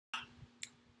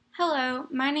Hello,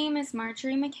 my name is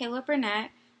Marjorie Michaela Burnett.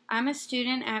 I'm a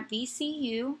student at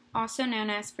VCU, also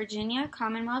known as Virginia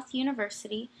Commonwealth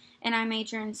University, and I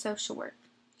major in social work.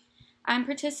 I'm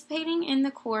participating in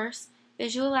the course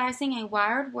Visualizing a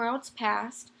Wired World's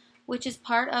Past, which is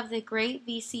part of the Great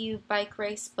VCU Bike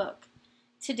Race book.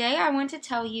 Today I want to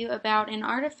tell you about an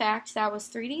artifact that was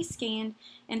 3D scanned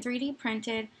and 3D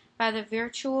printed by the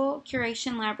Virtual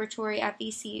Curation Laboratory at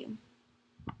VCU.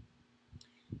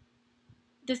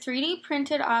 The 3D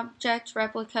printed object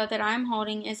replica that I'm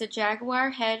holding is a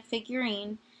Jaguar head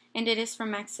figurine, and it is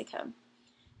from Mexico.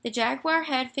 The Jaguar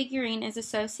head figurine is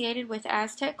associated with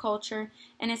Aztec culture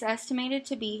and is estimated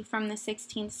to be from the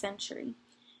 16th century.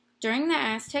 During the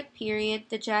Aztec period,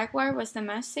 the jaguar was the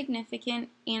most significant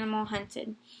animal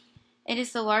hunted. It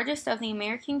is the largest of the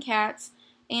American cats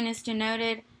and is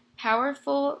denoted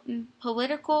powerful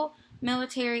political,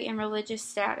 military, and religious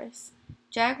status.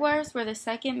 Jaguars were the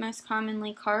second most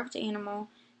commonly carved animal.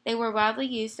 They were widely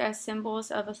used as symbols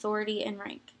of authority and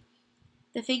rank.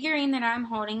 The figurine that I'm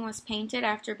holding was painted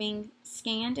after being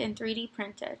scanned and 3D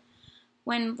printed.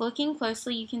 When looking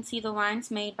closely, you can see the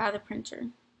lines made by the printer.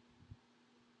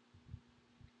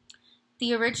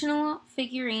 The original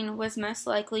figurine was most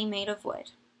likely made of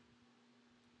wood.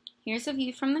 Here's a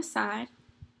view from the side,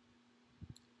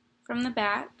 from the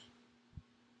back,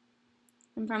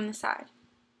 and from the side.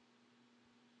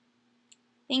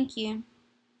 Thank you.